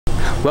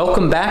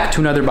Welcome back to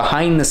another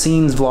behind the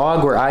scenes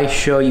vlog where I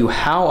show you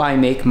how I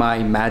make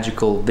my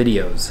magical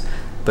videos.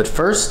 But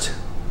first,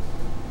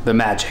 the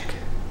magic.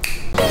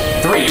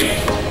 3,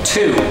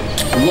 2,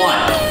 1.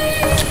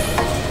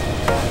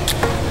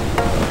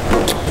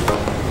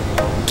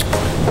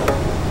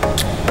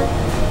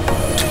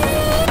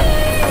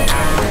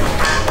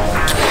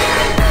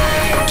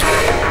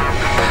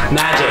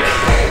 Magic.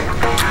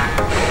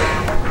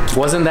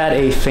 Wasn't that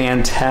a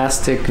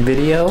fantastic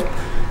video?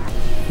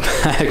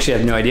 I actually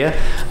have no idea.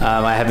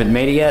 I haven't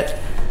made it yet.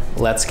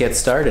 Let's get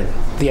started.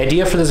 The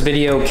idea for this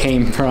video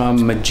came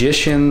from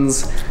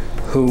magicians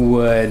who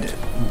would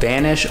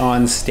vanish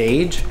on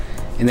stage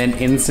and then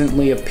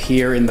instantly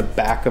appear in the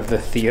back of the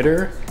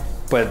theater,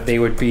 but they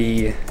would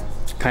be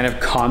kind of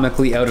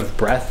comically out of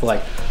breath,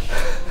 like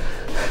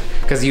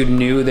because you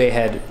knew they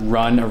had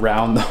run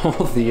around the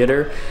whole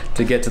theater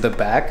to get to the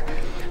back.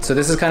 So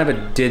this is kind of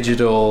a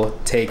digital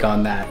take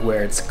on that,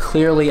 where it's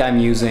clearly I'm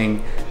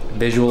using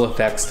visual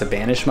effects to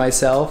vanish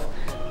myself,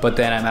 but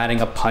then I'm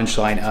adding a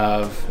punchline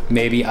of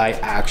maybe I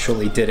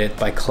actually did it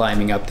by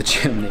climbing up the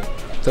chimney.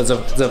 So it's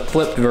a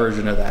flipped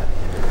version of that.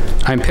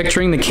 I'm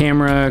picturing the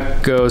camera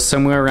goes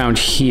somewhere around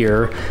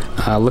here,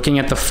 looking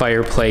at the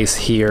fireplace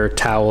here,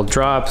 towel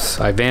drops,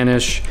 I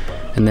vanish,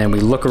 and then we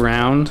look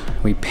around,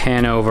 we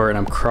pan over, and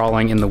I'm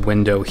crawling in the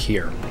window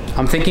here.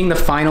 I'm thinking the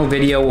final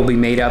video will be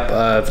made up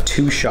of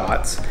 2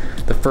 shots.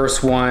 The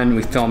first one,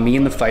 we film me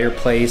in the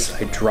fireplace,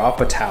 I drop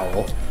a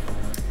towel,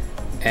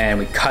 and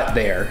we cut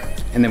there,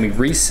 and then we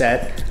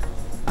reset.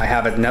 I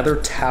have another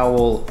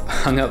towel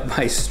hung up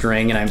by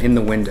string, and I'm in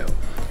the window.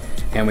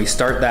 And we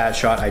start that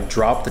shot, I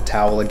drop the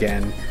towel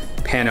again,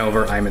 pan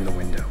over, I'm in the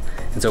window.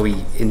 And so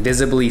we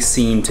invisibly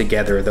seam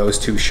together those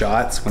 2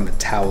 shots when the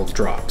towel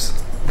drops.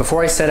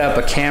 Before I set up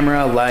a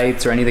camera,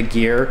 lights, or any of the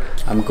gear,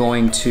 I'm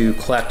going to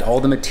collect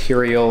all the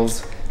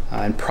materials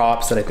and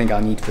props that I think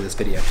I'll need for this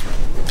video.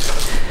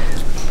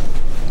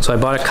 So I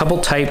bought a couple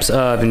types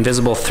of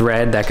invisible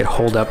thread that could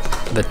hold up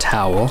the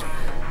towel.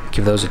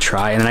 Give those a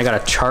try. And then I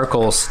got a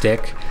charcoal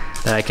stick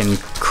that I can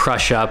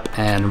crush up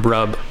and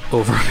rub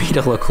over me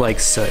to look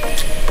like soot.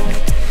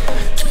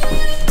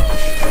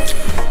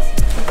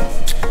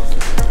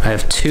 I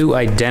have 2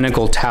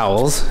 identical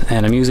towels,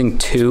 and I'm using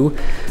 2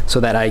 so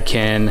that I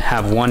can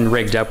have one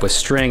rigged up with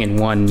string and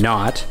one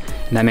not,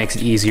 and that makes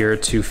it easier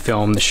to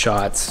film the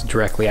shots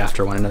directly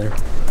after one another.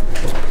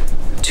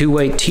 2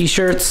 white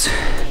t-shirts,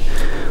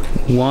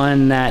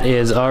 one that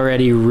is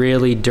already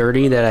really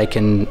dirty that I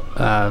can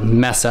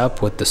mess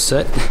up with the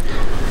soot.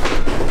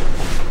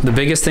 The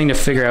biggest thing to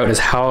figure out is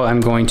how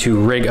I'm going to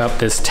rig up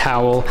this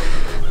towel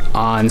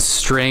on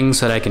string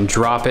so that I can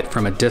drop it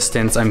from a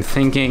distance. I'm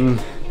thinking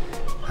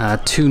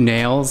 2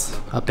 nails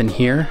up in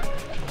here,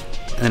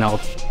 and then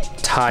I'll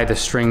tie the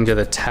string to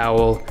the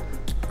towel,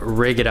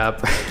 rig it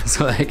up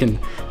so that I can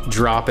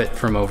drop it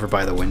from over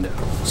by the window.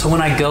 So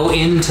when I go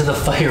into the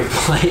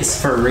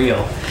fireplace for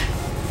real,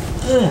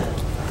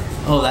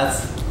 oh,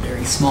 that's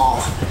very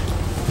small.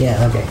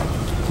 Yeah, okay.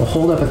 We'll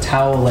hold up a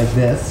towel like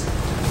this.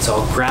 So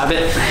I'll grab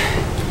it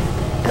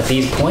at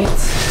these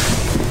points.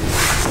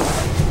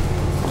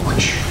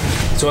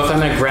 So if I'm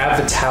gonna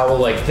grab the towel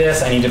like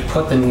this, I need to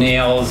put the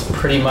nails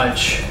pretty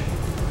much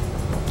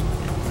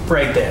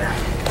right there.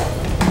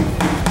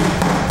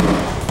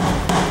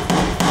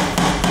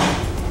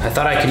 I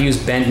thought I could use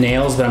bent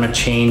nails, but I'm gonna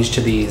change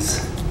to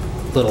these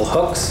little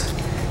hooks.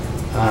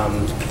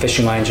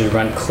 Fishing line should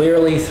run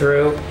clearly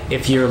through.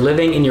 If you're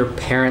living in your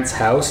parents'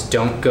 house,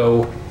 don't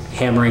go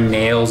hammering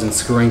nails and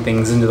screwing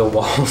things into the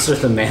walls or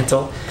the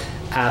mantle.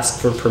 Ask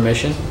for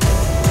permission.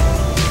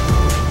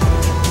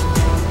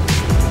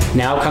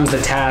 Now comes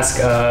the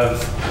task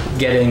of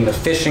getting the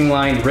fishing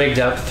line rigged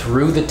up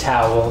through the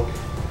towel,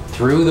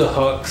 through the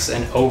hooks,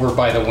 and over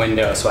by the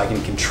window so I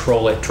can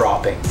control it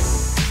dropping.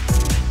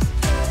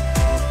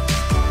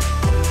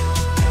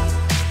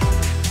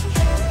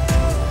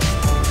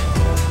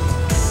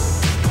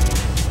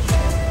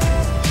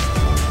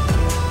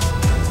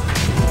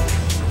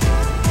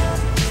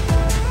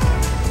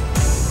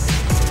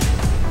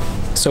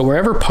 So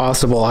wherever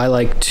possible, I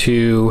like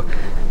to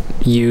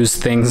use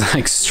things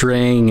like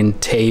string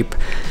and tape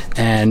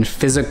and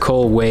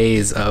physical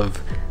ways of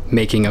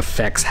making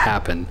effects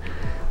happen.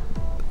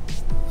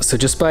 So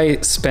just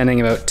by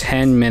spending about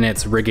 10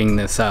 minutes rigging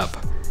this up,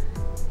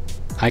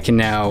 I can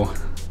now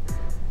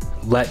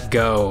let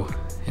go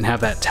and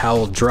have that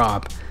towel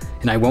drop,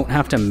 and I won't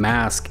have to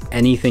mask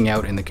anything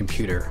out in the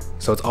computer.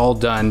 So it's all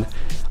done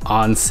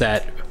on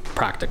set,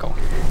 practical.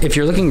 If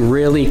you're looking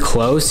really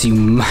close, you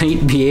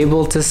might be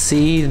able to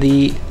see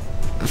the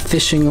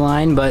fishing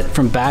line, but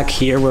from back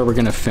here where we're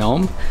gonna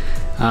film,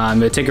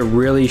 it'll take a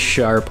really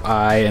sharp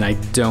eye, and I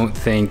don't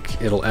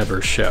think it'll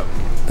ever show.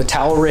 The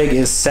towel rig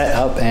is set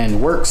up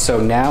and works,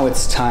 so now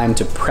it's time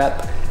to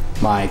prep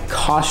my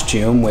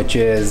costume, which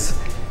is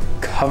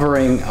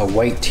covering a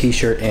white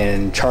t-shirt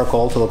in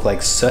charcoal to look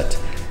like soot.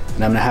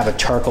 And I'm gonna have a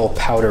charcoal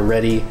powder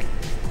ready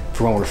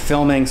for when we're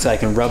filming so I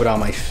can rub it on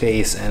my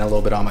face and a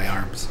little bit on my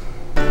arms.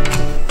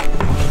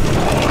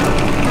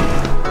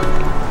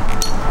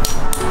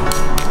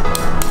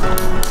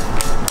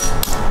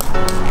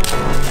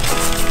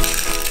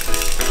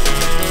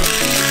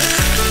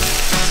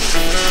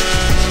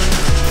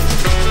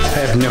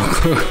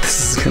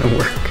 this is gonna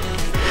work.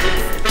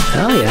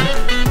 Oh yeah.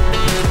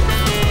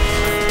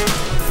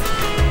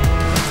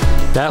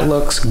 That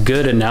looks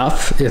good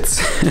enough.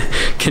 It's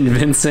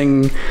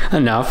convincing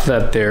enough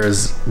that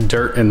there's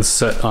dirt and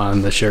soot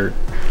on the shirt.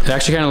 It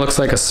actually kind of looks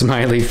like a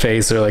smiley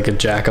face or like a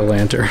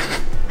jack-o'-lantern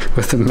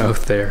with a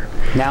mouth there.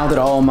 Now that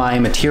all my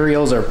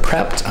materials are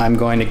prepped, I'm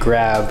going to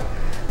grab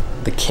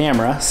the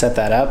camera, set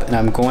that up, and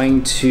I'm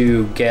going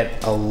to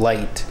get a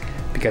light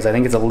because I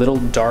think it's a little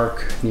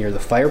dark near the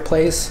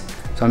fireplace.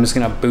 So I'm just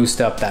gonna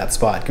boost up that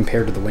spot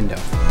compared to the window.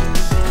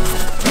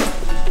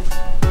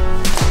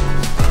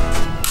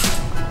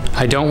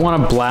 I don't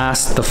want to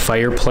blast the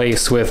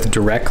fireplace with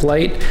direct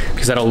light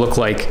because that'll look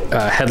like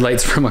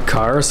headlights from a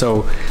car.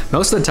 So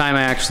most of the time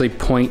I actually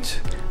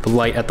point the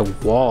light at the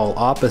wall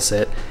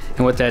opposite,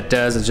 and what that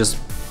does is just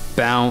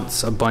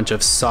bounce a bunch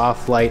of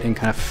soft light and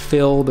kind of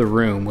fill the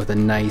room with a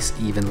nice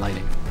even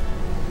lighting.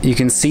 You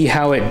can see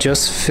how it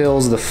just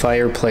fills the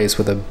fireplace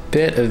with a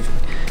bit of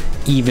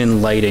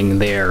even lighting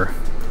there,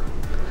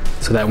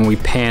 so that when we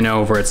pan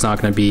over, it's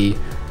not going to be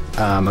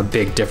a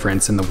big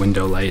difference in the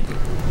window light.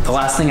 The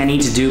last thing I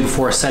need to do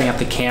before setting up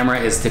the camera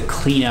is to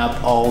clean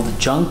up all the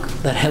junk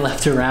that I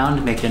left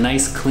around, make it a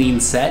nice clean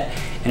set,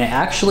 and I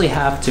actually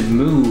have to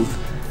move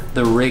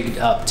the rigged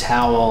up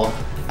towel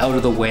out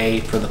of the way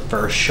for the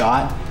first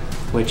shot,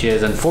 which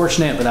is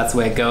unfortunate, but that's the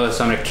way it goes.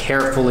 So I'm gonna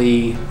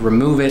carefully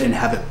remove it and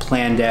have it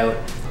planned out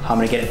how I'm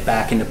gonna get it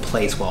back into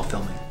place while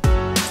filming.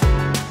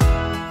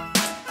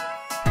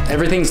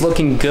 Everything's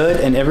looking good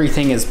and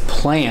everything is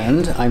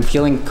planned. I'm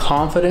feeling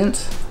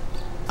confident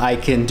I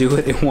can do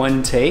it in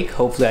one take.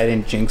 Hopefully I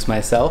didn't jinx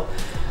myself.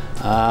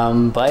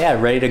 But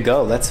yeah, ready to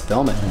go. Let's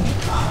film it.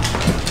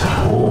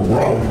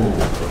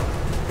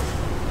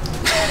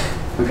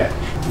 Okay.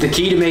 The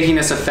key to making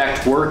this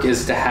effect work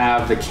is to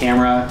have the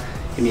camera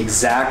in the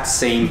exact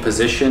same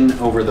position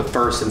over the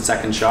first and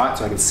second shot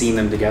so I can see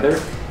them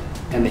together.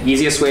 And the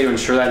easiest way to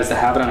ensure that is to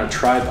have it on a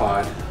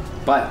tripod,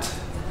 but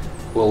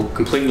we'll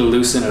completely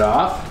loosen it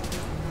off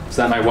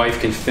so that my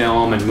wife can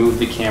film and move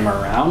the camera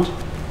around.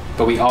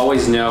 But we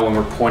always know when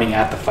we're pointing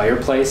at the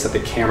fireplace that the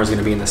camera's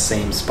gonna be in the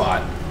same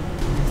spot.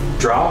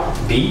 Drop,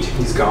 beat,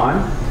 he's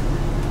gone.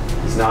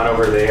 He's not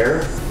over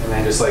there. And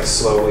then just like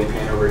slowly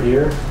pan over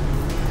here.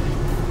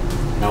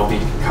 And I'll be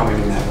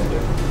coming in that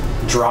window.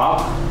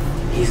 Drop,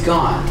 he's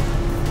gone.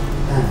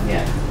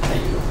 Yeah,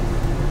 thank you.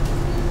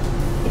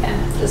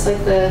 Yeah, just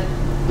like the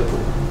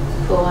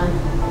pool one.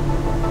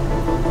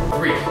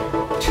 3,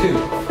 2.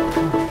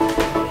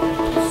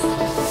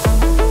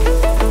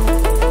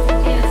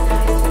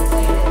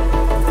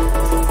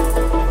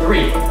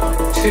 Three,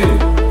 2,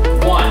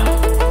 1.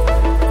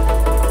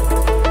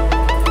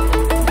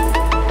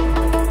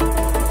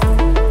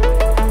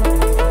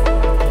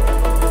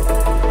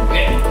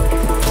 Okay.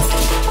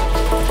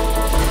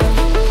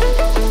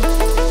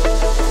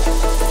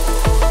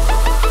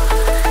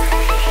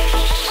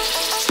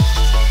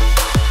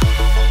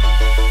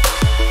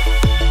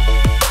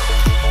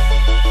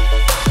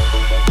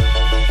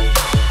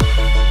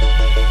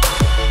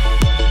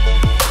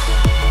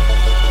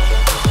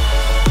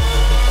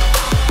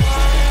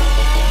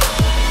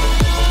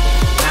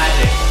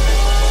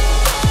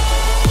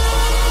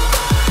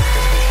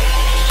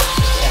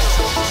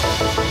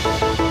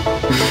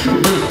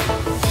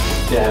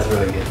 Yeah, it's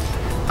really good.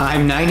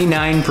 I'm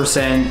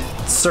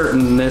 99%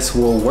 certain this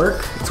will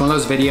work. It's one of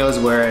those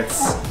videos where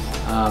it's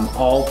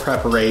all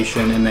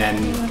preparation and then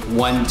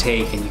one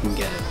take and you can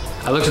get it.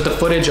 I looked at the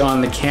footage on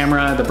the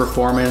camera. The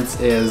performance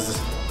is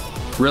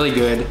really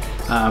good.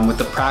 With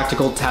the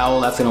practical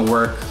towel, that's gonna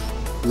work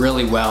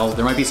really well.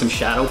 There might be some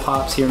shadow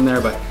pops here and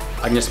there, but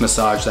I can just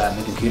massage that in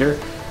the computer.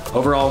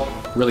 Overall,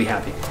 really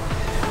happy.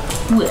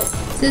 What?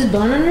 Is this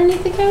bone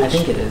underneath the couch? I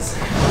think it is.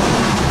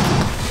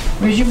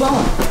 Where's your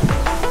bone?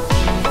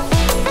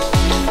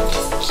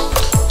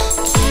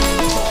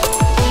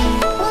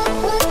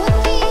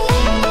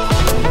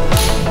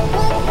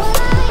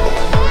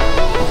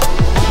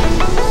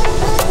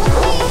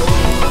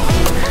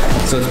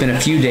 So it's been a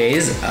few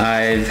days.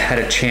 I've had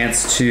a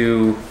chance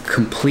to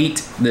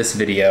complete this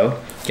video,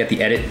 get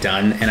the edit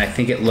done, and I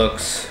think it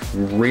looks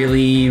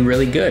really,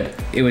 really good.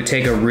 It would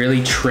take a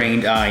really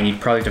trained eye and you'd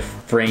probably have to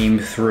frame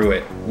through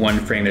it one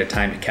frame at a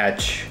time to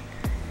catch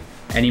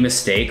any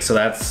mistakes, so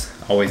that's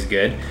always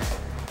good.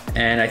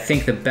 And I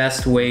think the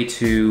best way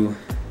to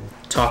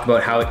talk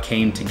about how it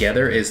came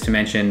together is to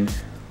mention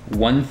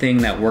one thing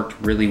that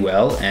worked really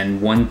well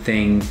and one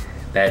thing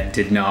that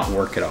did not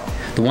work at all.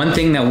 The one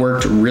thing that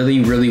worked really,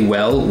 really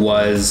well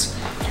was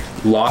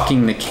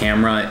locking the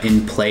camera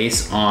in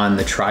place on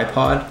the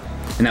tripod,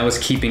 and that was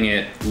keeping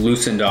it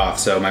loosened off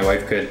so my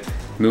wife could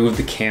move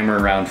the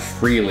camera around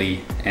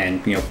freely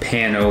and, you know,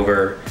 pan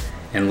over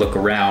and look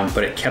around,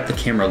 but it kept the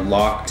camera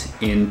locked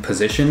in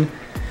position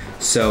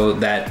so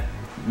that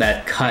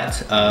that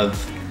cut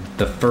of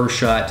the first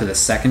shot to the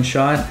second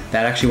shot,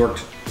 that actually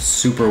worked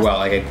super well.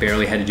 Like I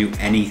barely had to do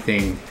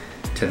anything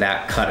to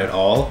that cut at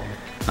all.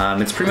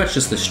 It's pretty much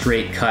just a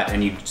straight cut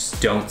and you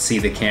just don't see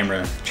the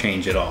camera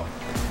change at all.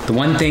 The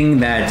one thing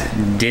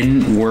that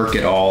didn't work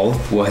at all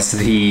was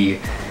the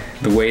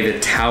the way the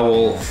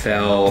towel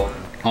fell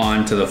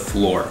onto the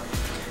floor.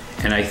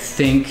 And I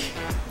think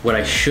what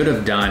I should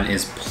have done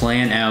is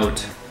plan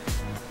out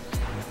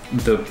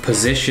the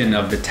position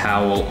of the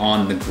towel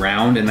on the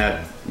ground, and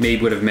that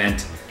maybe would have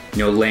meant, you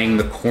know, laying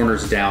the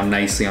corners down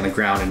nicely on the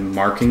ground and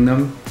marking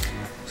them.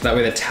 So that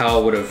way the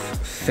towel would have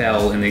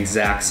fell in the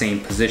exact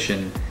same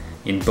position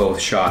in both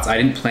shots. I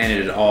didn't plan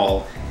it at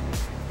all.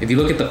 If you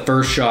look at the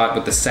first shot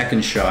with the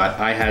second shot,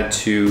 I had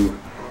to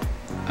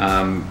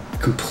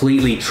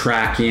completely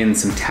track in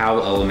some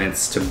towel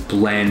elements to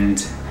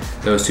blend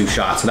those two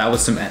shots. So that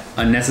was some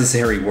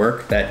unnecessary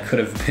work that could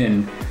have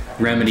been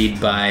remedied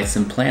by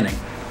some planning.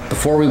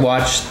 Before we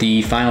watch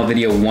the final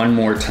video one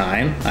more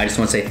time, I just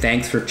want to say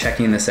thanks for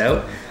checking this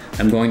out.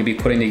 I'm going to be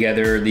putting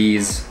together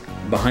these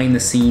behind the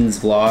scenes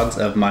vlogs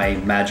of my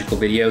magical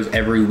videos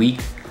every week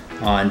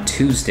on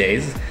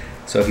Tuesdays.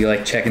 So if you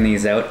like checking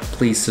these out,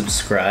 please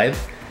subscribe,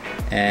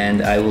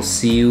 and I will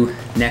see you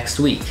next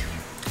week.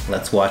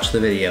 Let's watch the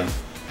video.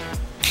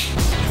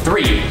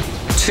 3,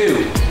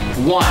 2,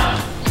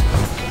 1.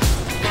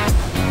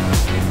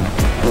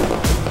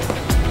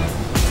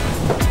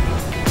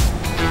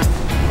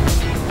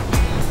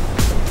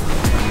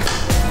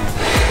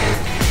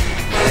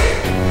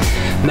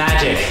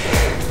 Magic.